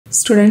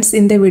Students,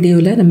 in this video,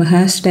 we will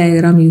hash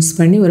diagram use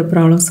பண்ணி ஒரு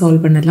problem solve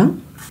பண்ணலாம்.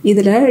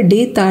 இதில்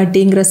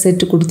D30ங்கிற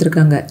செட்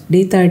கொடுத்துருக்காங்க.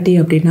 D30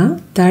 அப்படின்னா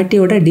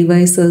 30ஓட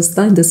divisors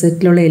தான் இந்த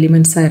செட்டில் உள்ள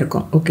எலிமெண்ட்ஸாக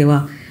இருக்கும். ஓகேவா?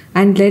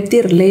 And let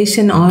the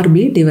relation R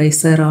be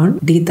divisor on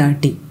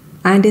D30.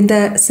 And இந்த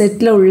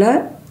செட்டில் உள்ள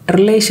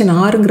relation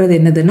Rங்கிறது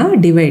என்னதுன்னா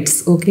divides.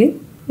 ஓகே,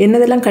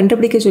 என்னதெல்லாம்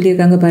கண்டுபிடிக்க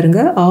சொல்லியிருக்காங்க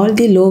பாருங்க. All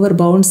the lower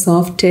bounds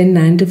of 10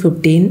 and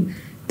 15,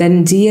 then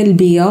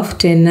GLB of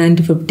 10 and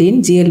 15,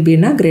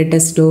 GLB na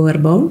greatest lower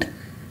bound,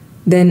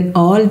 then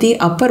all the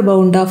upper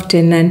bound of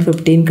 10 and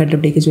 15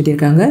 கண்டுபிடிக்க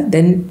சொல்லியிருக்காங்க.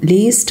 Then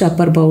least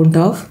upper bound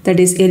of, that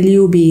is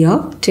LUB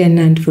of 10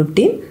 and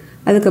 15.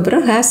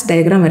 அதுக்கப்புறம் hash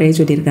diagram வரைய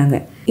சொல்லியிருக்காங்க.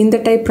 இந்த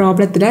type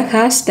ப்ராப்ளத்தில்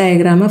hash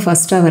டயக்ராமை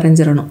ஃபஸ்ட்டாக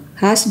வரைஞ்சிடணும்.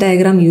 Hash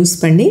diagram use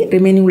பண்ணி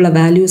remaining உள்ள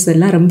வேல்யூஸ்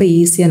எல்லாம் ரொம்ப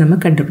ஈஸியாக நம்ம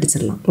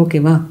கண்டுபிடிச்சிடலாம்.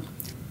 ஓகேவா?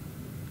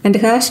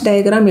 அண்ட் ஹேஷ்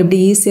டயக்ராம் எப்படி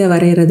ஈஸியாக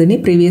வரைகிறதுன்னு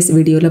ப்ரீவியஸ்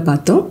வீடியோவில்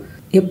பார்த்தோம்.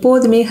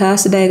 எப்போதுமே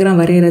ஹேஷ்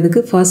டயக்ராம் வரைகிறதுக்கு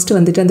ஃபர்ஸ்ட்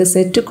வந்துட்டு அந்த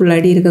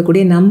செட்டுக்குள்ளாடி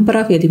இருக்கக்கூடிய நம்பர்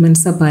ஆஃப்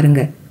எலிமெண்ட்ஸாக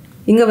பாருங்கள்.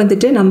 இங்கே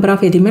வந்துட்டு நம்பர்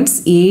ஆஃப் எலிமெண்ட்ஸ்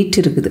 8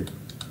 இருக்குது.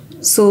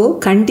 ஸோ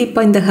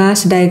கண்டிப்பாக இந்த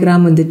ஹேஷ்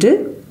டயக்ராம் வந்துட்டு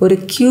ஒரு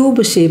கியூப்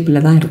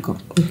ஷேப்பில் தான் இருக்கும்.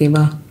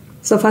 ஓகேவா?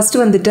 ஸோ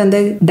ஃபஸ்ட்டு வந்துட்டு அந்த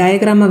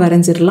டயக்ராமை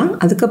வரைஞ்சிடலாம்.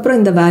 அதுக்கப்புறம்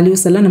இந்த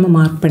வேல்யூஸ் எல்லாம் நம்ம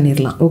மார்க்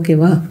பண்ணிடலாம்.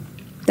 ஓகேவா?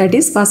 தட்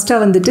இஸ் ஃபஸ்ட்டாக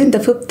வந்துட்டு இந்த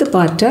 5th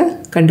பார்ட்டை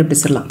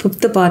கண்டுபிடிச்சிடலாம்.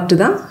 5th பார்ட்டு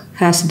தான்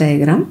ஹேஷ்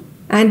டயக்ராம்.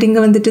 அண்ட்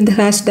இங்கே வந்துட்டு இந்த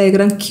ஹேஷ்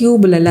டயக்ராம்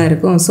கியூப்லலாம்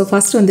இருக்கும். ஸோ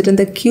ஃபஸ்ட்டு வந்துட்டு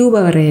இந்த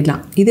கியூபை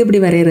வரையலாம். இது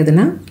எப்படி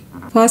வரைகிறதுனா,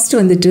 ஃபர்ஸ்ட்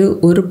வந்துட்டு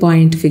ஒரு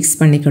பாயிண்ட் ஃபிக்ஸ்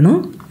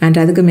பண்ணிக்கணும். அண்ட்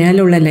அதுக்கு மேலே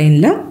உள்ள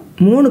லைனில்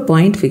 3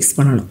 பாயிண்ட் ஃபிக்ஸ்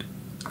பண்ணணும்.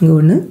 இங்கே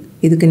ஒன்று,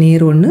 இதுக்கு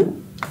நேர் ஒன்று,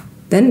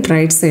 தென்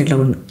ரைட் சைடில்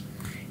ஒன்று.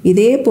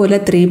 இதே போல்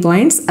 3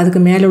 பாயிண்ட்ஸ் அதுக்கு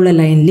மேலே உள்ள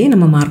லைன்லேயே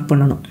நம்ம மார்க்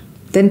பண்ணணும்.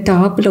 தென்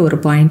டாப்பில் ஒரு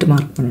பாயிண்ட்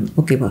மார்க் பண்ணணும்.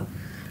 ஓகேவா?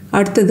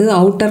 அடுத்தது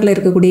அவுட்டரில்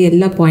இருக்கக்கூடிய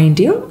எல்லா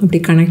பாயிண்ட்டையும்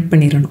அப்படி கனெக்ட்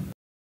பண்ணிடணும்.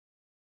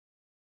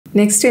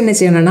 நெக்ஸ்ட் என்ன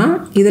செய்யணும்னா,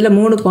 இதில்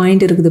 3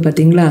 பாயிண்ட் இருக்குது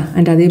பார்த்தீங்களா?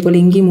 அண்ட் அதே போல்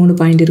இங்கேயும் 3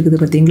 பாயிண்ட் இருக்குது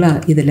பார்த்தீங்களா?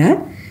 இதில்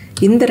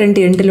இந்த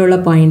 2 எண்டில் உள்ள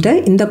பாயிண்ட்டை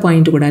இந்த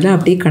பாயிண்ட் கூட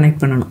அப்படியே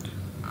கனெக்ட் பண்ணணும்.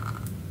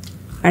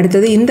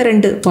 அடுத்தது இந்த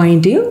 2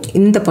 பாயிண்ட்டையும்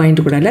இந்த பாயிண்ட்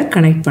கூட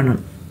கனெக்ட்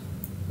பண்ணணும்.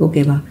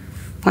 ஓகேவா?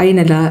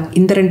 ஃபைனலாக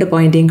இந்த 2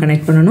 பாயிண்ட்டையும்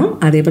கனெக்ட் பண்ணணும்.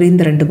 அதே போல்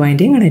இந்த 2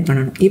 பாயிண்ட்டையும் கனெக்ட்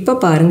பண்ணணும். இப்போ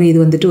பாருங்கள், இது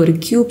வந்துட்டு ஒரு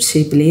கியூப்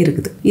ஷேப்லேயே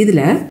இருக்குது.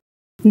 இதில்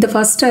இந்த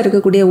ஃபஸ்ட்டாக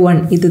இருக்கக்கூடிய 1,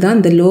 இதுதான்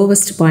இந்த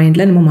லோவஸ்ட்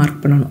பாயிண்டில் நம்ம மார்க்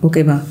பண்ணணும்.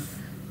 ஓகேவா?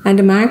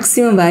 அண்ட்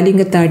மேக்ஸிமம்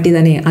வேல்யூங்க 30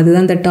 தானே,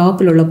 அதுதான் இந்த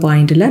டாப்பில் உள்ள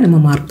பாயிண்டில் நம்ம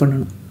மார்க்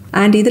பண்ணணும்.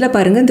 அண்ட் இதில்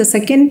பாருங்கள், இந்த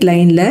செகண்ட்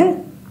லைனில்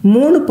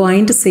 3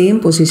 பாயிண்ட் சேம்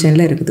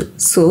பொசிஷனில் இருக்குது.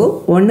 ஸோ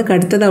 1க்கு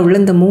அடுத்ததாக உள்ள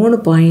இந்த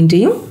 3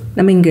 பாயிண்ட்டையும்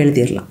நம்ம இங்கே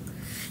எழுதிடலாம்.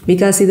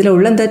 பிகாஸ் இதில்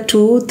உள்ள இந்த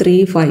 2, 3,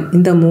 5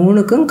 இந்த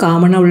 3க்கும்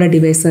காமனாக உள்ள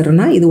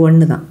டிவைசர்னா இது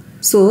 1 தான்.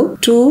 ஸோ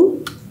 2,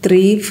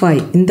 3,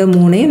 5 இந்த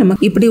 3ஐயும் நம்ம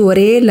இப்படி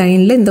ஒரே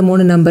லைனில் இந்த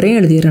 3 நம்பரையும்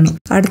எழுதிடணும்.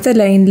 அடுத்த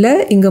லைனில்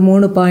இங்கே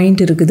 3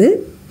 பாயிண்ட் இருக்குது.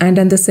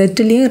 அண்ட் அந்த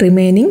செட்டிலையும்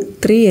ரிமைனிங்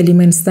 3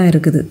 எலிமெண்ட்ஸ் தான்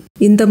இருக்குது.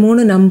 இந்த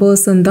 3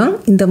 நம்பர்ஸும் தான்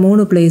இந்த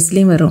 3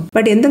 பிளேஸ்லேயும் வரும்.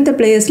 பட் எந்தெந்த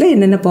பிளேஸில்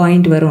என்னென்ன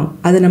பாயிண்ட் வரும்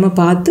அதை நம்ம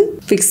பார்த்து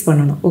ஃபிக்ஸ்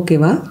பண்ணணும்.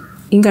 ஓகேவா?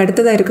 இங்கே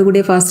அடுத்ததாக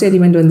இருக்கக்கூடிய ஃபர்ஸ்ட்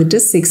எலிமெண்ட் வந்துட்டு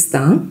 6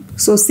 தான்.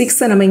 ஸோ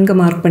 6ஐ நம்ம இங்கே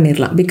மார்க்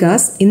பண்ணிடலாம்.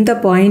 பிகாஸ் இந்த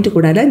பாயிண்ட்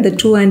கூட இந்த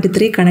 2 and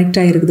 3 கனெக்ட்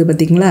ஆகிருக்குது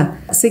பார்த்தீங்களா?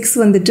 6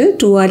 வந்துட்டு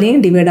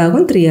 2ஆலேயும் டிவைட்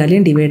ஆகும்,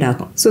 3ஆலேயும் டிவைட்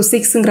ஆகும். ஸோ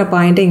 6ங்கிற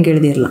பாயிண்ட்டை இங்கே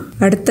எழுதிடலாம்.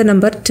 அடுத்த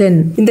நம்பர் 10.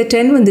 இந்த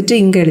 10 வந்துட்டு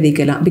இங்கே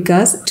எழுதிக்கலாம்.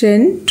 பிகாஸ்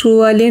 10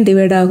 2ஆலேயும்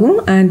டிவைட் ஆகும்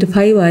அண்ட்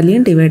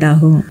 5ஆலேயும் டிவைட்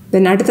ஆகும்.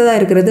 தென் அடுத்ததாக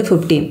இருக்கிறது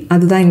 15.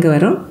 அதுதான் இங்கே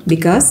வரும்.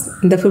 பிகாஸ்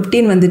இந்த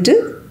 15 வந்துட்டு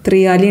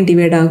 3ஆலேயும்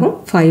டிவைட் ஆகும்,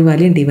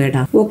 5ஆலேயும் டிவைட்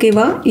ஆகும்.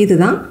 ஓகேவா?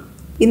 இதுதான்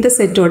இந்த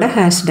செட்டோட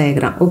ஹேஷ்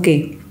டயக்ராம். ஓகே,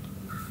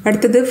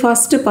 அடுத்தது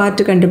ஃபர்ஸ்ட்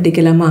பார்ட்டு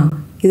கண்டுபிடிக்கலாமா?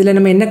 இதில்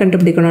நம்ம என்ன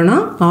கண்டுபிடிக்கணும்னா,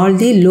 all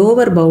the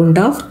lower bound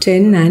of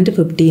 10 and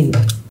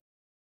 15.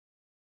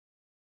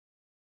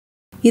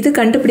 இது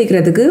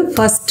கண்டுபிடிக்கிறதுக்கு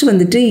ஃபர்ஸ்ட்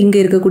வந்துட்டு இங்கே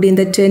இருக்கக்கூடிய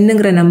இந்த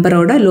 10ங்கிற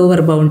நம்பரோட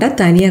லோவர் பவுண்டை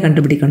தனியாக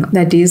கண்டுபிடிக்கணும்.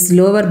 That is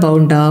lower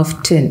bound of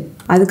 10.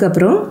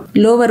 அதுக்கப்புறம்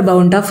லோவர்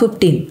பவுண்ட் ஆஃப்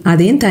 15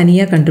 அதையும்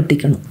தனியாக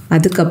கண்டுபிடிக்கணும்.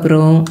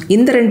 அதுக்கப்புறம்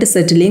இந்த 2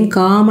 செட்லேயும்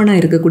காமனாக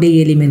இருக்கக்கூடிய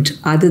எலிமெண்ட்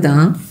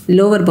அதுதான்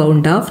லோவர்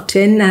பவுண்ட் ஆஃப்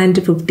 10 and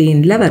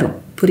 15ல் வரும்.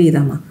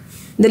 புரியுதாமா?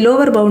 இந்த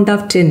லோவர் பவுண்ட்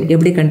ஆஃப் 10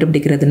 எப்படி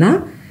கண்டுபிடிக்கிறதுனா,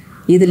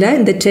 இதில்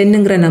இந்த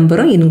 10ங்கிற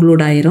நம்பரும்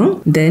இன்க்ளூட் ஆயிரும்.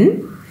 தென்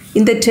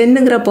இந்த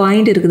 10ங்கிற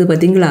பாயிண்ட் இருக்குது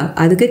பார்த்தீங்களா?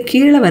 அதுக்கு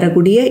கீழே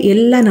வரக்கூடிய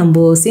எல்லா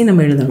நம்பர்ஸையும்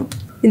நம்ம எழுதணும்.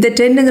 இந்த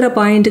 10ங்கிற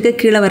பாயிண்ட்டுக்கு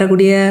கீழே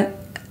வரக்கூடிய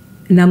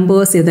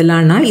நம்பர்ஸ்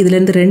எதெல்லாம்னா,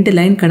 இதுலேருந்து 2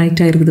 லைன் கனெக்ட்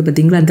ஆகிருக்குது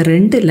பார்த்தீங்களா? அந்த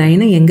 2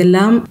 லைனை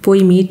எங்கெல்லாம்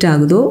போய் மீட்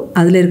ஆகுதோ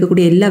அதில்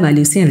இருக்கக்கூடிய எல்லா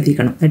வேல்யூஸையும்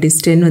எழுதிக்கணும். தட் இஸ்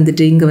 10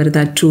 வந்துட்டு இங்கே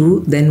வருதா 2,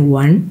 தென்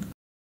 1.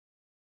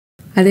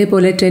 அதே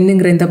போல்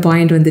 10ங்கிற இந்த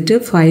பாயிண்ட் வந்துட்டு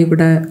 5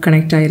 கூட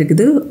கனெக்ட்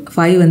ஆகிருக்குது,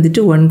 5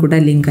 வந்துட்டு 1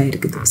 கூட லிங்க்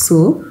ஆகிருக்குது. ஸோ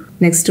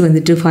நெக்ஸ்ட்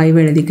வந்துட்டு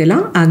 5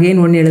 எழுதிக்கலாம்.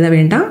 அகெயின் 1 எழுத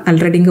வேண்டாம்,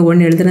 ஆல்ரெடி இங்கே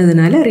 1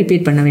 எழுதுனதுனால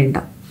ரிப்பீட் பண்ண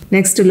வேண்டாம்.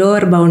 நெக்ஸ்ட்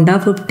லோவர் பவுண்டா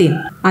 15,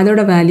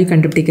 அதோட வேல்யூ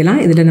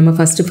கண்டுபிடிக்கலாம். இதில் நம்ம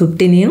ஃபஸ்ட்டு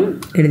 15ஐயும்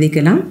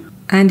எழுதிக்கலாம்.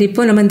 அண்ட்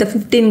இப்போ நம்ம இந்த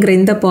 15ங்கிற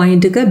இந்த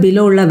பாயிண்ட்டுக்கு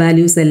பிலோ உள்ள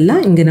வேல்யூஸ்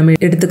எல்லாம் இங்கே நம்ம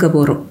எடுத்துக்க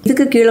போகிறோம்.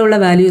 இதுக்கு கீழே உள்ள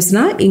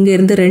வேல்யூஸ்னால் இங்கே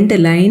இருந்து 2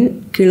 லைன்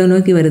கீழே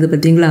நோக்கி வருது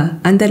பார்த்தீங்களா?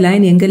 அந்த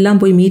லைன்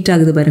எங்கெல்லாம் போய் மீட்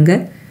ஆகுது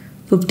பாருங்கள்.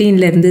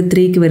 15லேருந்து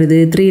 3க்கு வருது,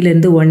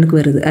 3லேருந்து 1க்கு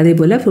வருது. அதே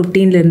போல்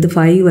 15லேருந்து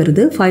 5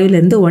 வருது,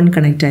 5லேருந்து 1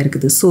 கனெக்ட்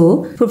ஆகிருக்குது. ஸோ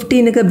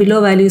 15க்கு பிலோ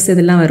வேல்யூஸ்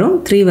எதெல்லாம் வரும்?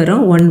 3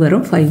 வரும், 1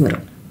 வரும், 5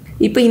 வரும்.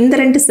 இப்போ இந்த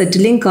ரெண்டு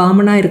செட்லேயும்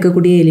காமனாக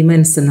இருக்கக்கூடிய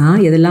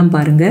எலிமெண்ட்ஸ்னால் எதெல்லாம்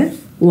பாருங்கள்.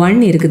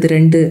 1 இருக்குது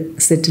ரெண்டு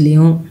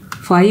செட்லேயும்,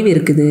 5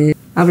 இருக்குது,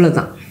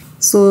 அவ்வளோதான்.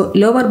 ஸோ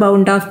லோவர்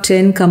பவுண்ட் ஆஃப்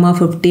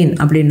 10,15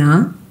 அப்படின்னா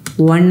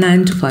 1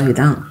 and 5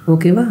 தான்.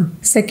 ஓகேவா?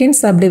 Second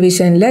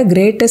சப்டிவிஷனில்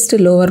greatest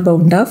lower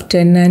bound of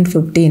 10 and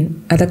 15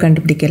 அதை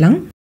கண்டுபிடிக்கலாம்.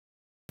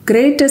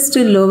 Greatest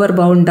lower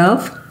bound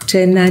of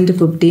 10 and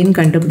 15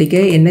 கண்டுபிடிக்க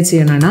என்ன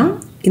செய்யணும்னா,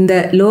 இந்த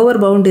லோவர்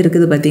பவுண்ட்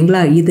இருக்குது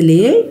பார்த்தீங்களா,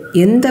 இதுலேயே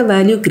எந்த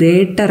வேல்யூ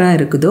கிரேட்டராக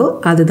இருக்குதோ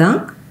அதுதான்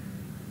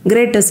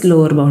கிரேட்டஸ்ட்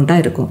லோவர்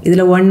பவுண்டாக இருக்கும்.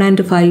 இதில் 1 and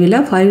 5ல்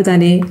 5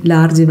 தானே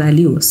large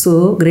value. So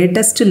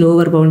greatest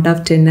lower bound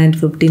of 10 and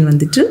 15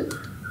 வந்துட்டு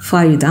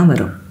 5 தான்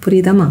வரும்.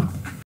 புரியுதாமா?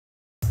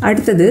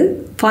 அடுத்தது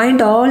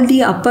find all the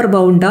upper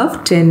bound of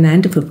 10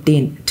 and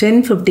 15.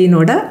 10,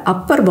 15ஓட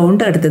Appar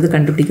pound அடுத்தது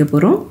கண்டுபிடிக்க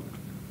போகிறோம்.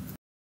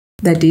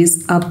 That is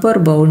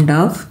upper bound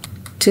of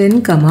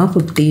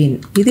 10,15.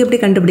 இது எப்படி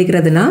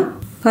கண்டுபிடிக்கிறதுனா,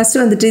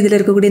 ஃபஸ்ட்டு வந்துட்டு இதில்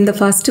இருக்கக்கூடிய இந்த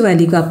ஃபஸ்ட்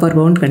வேல்யூக்கு அப்பர்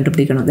பவுண்ட்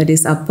கண்டுபிடிக்கணும். That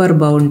is upper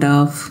bound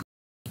of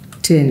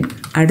 10.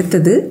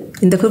 அடுத்தது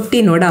இந்த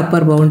 15ஓட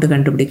அப்பர் பவுண்டு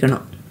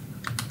கண்டுபிடிக்கணும்.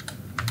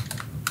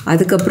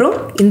 அதுக்கப்புறம்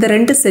இந்த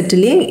ரெண்டு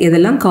செட்டுலேயும்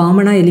எதெல்லாம்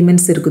காமனாக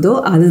எலிமெண்ட்ஸ் இருக்குதோ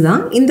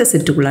அதுதான் இந்த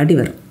செட்டுக்குள்ளாடி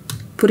வரும்.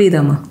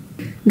 புரியுதாம்மா?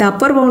 இந்த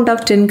அப்பர் பவுண்ட்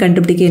ஆஃப் 10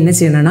 கண்டுபிடிக்க என்ன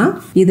செய்யணும்னா,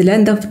 இதில்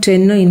இந்த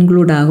 10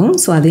 இன்க்ளூட் ஆகும்.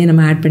 ஸோ அதையும்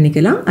நம்ம ஆட்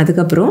பண்ணிக்கலாம்.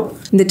 அதுக்கப்புறம்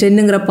இந்த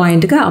 10ங்கிற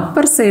பாயிண்ட்டுக்கு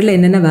அப்பர் சைடில்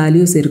என்னென்ன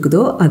வேல்யூஸ்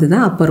இருக்குதோ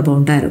அதுதான் அப்பர்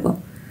பவுண்டாக இருக்கும்.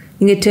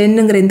 இங்கே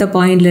 10ங்கிற இந்த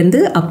பாயிண்ட்லேருந்து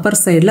அப்பர்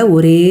சைடில்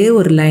ஒரே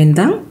ஒரு லைன்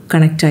தான்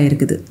கனெக்ட்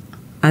ஆகிருக்குது.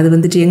 அது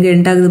வந்துட்டு எங்கே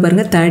எண்ட் ஆகுது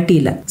பாருங்கள்,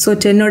 30ல். ஸோ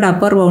 10ஓட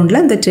அப்பர்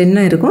பவுண்டில் இந்த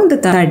 10 இருக்கும், இந்த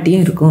 30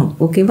 இருக்கும்.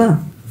 ஓகேவா?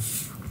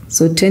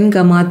 ஸோ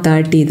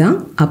 10,30 தான்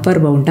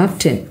அப்பர் பவுண்ட் ஆஃப்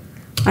 10.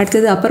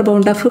 அடுத்தது அப்பர்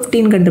பவுண்ட் ஆஃப்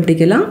 15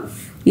 கண்டுபிடிக்கலாம்.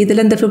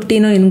 இதில் இந்த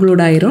 15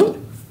 இன்க்ளூட் ஆயிரும்.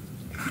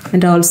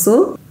 அண்ட் ஆல்சோ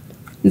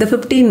இந்த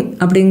 15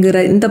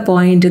 அப்படிங்கிற இந்த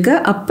பாயிண்ட்டுக்கு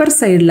அப்பர்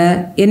சைடில்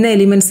என்ன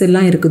எலிமெண்ட்ஸ்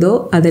எல்லாம் இருக்குதோ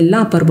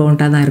அதெல்லாம் அப்பர்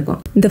பவுண்டாக தான் இருக்கும்.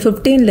 இந்த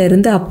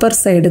 15லேருந்து அப்பர்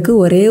சைடுக்கு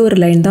ஒரே ஒரு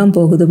லைன் தான்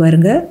போகுது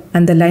பாருங்கள்.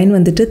 அந்த லைன்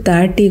வந்துட்டு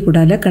 30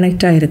 கூடால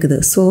கனெக்ட் ஆகிருக்குது.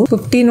 ஸோ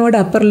 15ஓட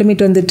அப்பர்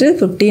லிமிட் வந்துட்டு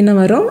 15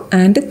 வரும்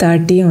அண்டு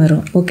 30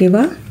 வரும்.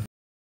 ஓகேவா?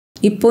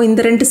 இப்போது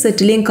இந்த ரெண்டு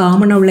செட்லேயும்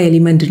காமனாக உள்ள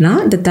எலிமெண்ட்னா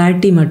இந்த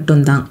 30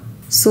 மட்டும்தான்.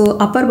 ஸோ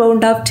அப்பர்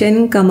பவுண்ட் ஆஃப்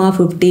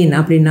 10,15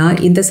 அப்படின்னா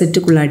இந்த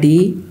செட்டுக்குள்ளாடி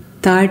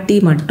 30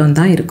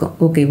 மட்டும்தான் இருக்கும்.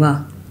 ஓகேவா?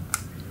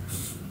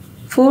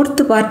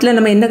 ஃபோர்த்து பார்ட்டில்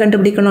நம்ம என்ன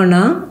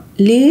கண்டுபிடிக்கணும்னா,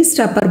 least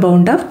upper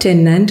bound of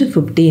 10 and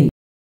 15.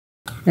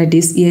 That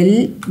is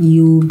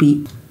LUB.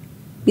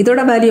 இதோட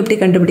வேல்யூ எப்படி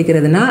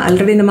கண்டுபிடிக்கிறதுனா,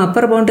 ஆல்ரெடி நம்ம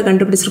அப்பர் பவுண்டு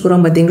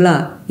கண்டுபிடிச்சிருக்கிறோம் பார்த்தீங்களா,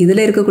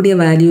 இதில் இருக்கக்கூடிய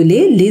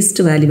வேல்யூலே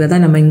லீஸ்ட் வேல்யூவை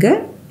தான் நம்ம இங்கே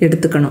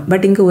எடுத்துக்கணும்.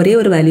 பட் இங்கே ஒரே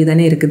ஒரு வேல்யூ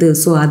தானே இருக்குது.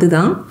 ஸோ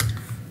அதுதான்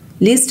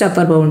least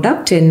upper bound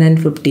of 10 and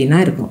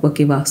 15 இருக்கும்.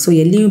 ஓகேவா? So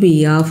LUB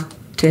of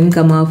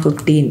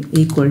 10,15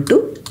 equal to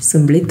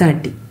simply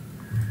 30.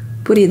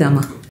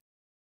 புரியுதாமா?